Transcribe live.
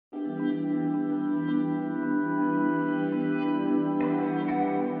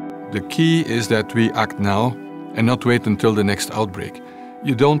The key is that we act now and not wait until the next outbreak.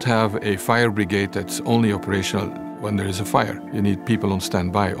 You don't have a fire brigade that's only operational when there is a fire. You need people on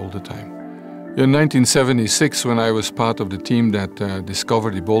standby all the time. In 1976, when I was part of the team that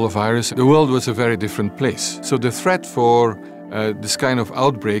discovered Ebola virus, the world was a very different place. So the threat for this kind of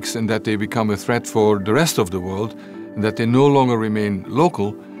outbreaks, and that they become a threat for the rest of the world, and that they no longer remain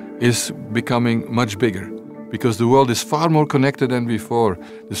local, is becoming much bigger. Because the world is far more connected than before.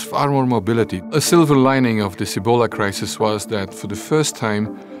 There's far more mobility. A silver lining of this Ebola crisis was that for the first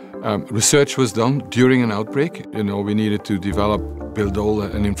time, research was done during an outbreak. We needed to build all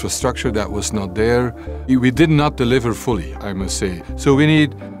an infrastructure that was not there. We did not deliver fully, I must say. So we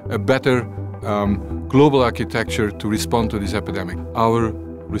need a better global architecture to respond to this epidemic. Our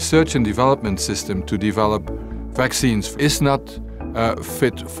research and development system to develop vaccines is not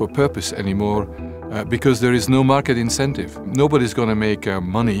fit for purpose anymore. Because there is no market incentive. Nobody's going to make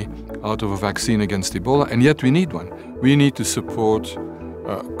money out of a vaccine against Ebola, and yet we need one. We need to support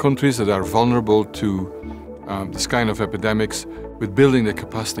countries that are vulnerable to this kind of epidemics with building the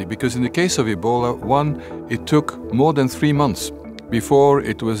capacity. Because in the case of Ebola, it took more than 3 months before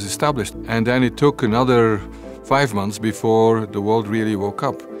it was established, and then it took another 5 months before the world really woke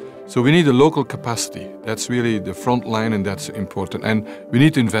up. So we need a local capacity. That's really the front line, and that's important, and we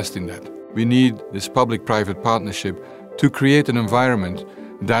need to invest in that. We need this public-private partnership to create an environment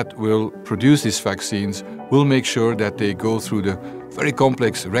that will produce these vaccines, will make sure that they go through the very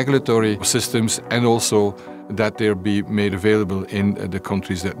complex regulatory systems, and also that they'll be made available in the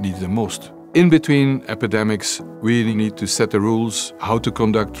countries that need them most. In between epidemics, we need to set the rules, how to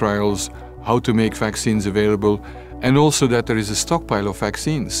conduct trials, how to make vaccines available, and also that there is a stockpile of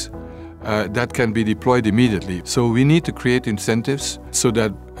vaccines that can be deployed immediately. So we need to create incentives so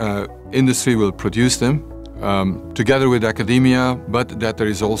that industry will produce them together with academia, but that there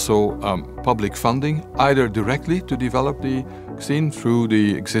is also public funding, either directly to develop the vaccine through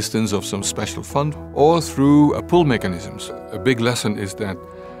the existence of some special fund or through pull mechanisms. A big lesson is that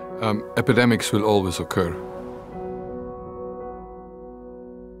epidemics will always occur.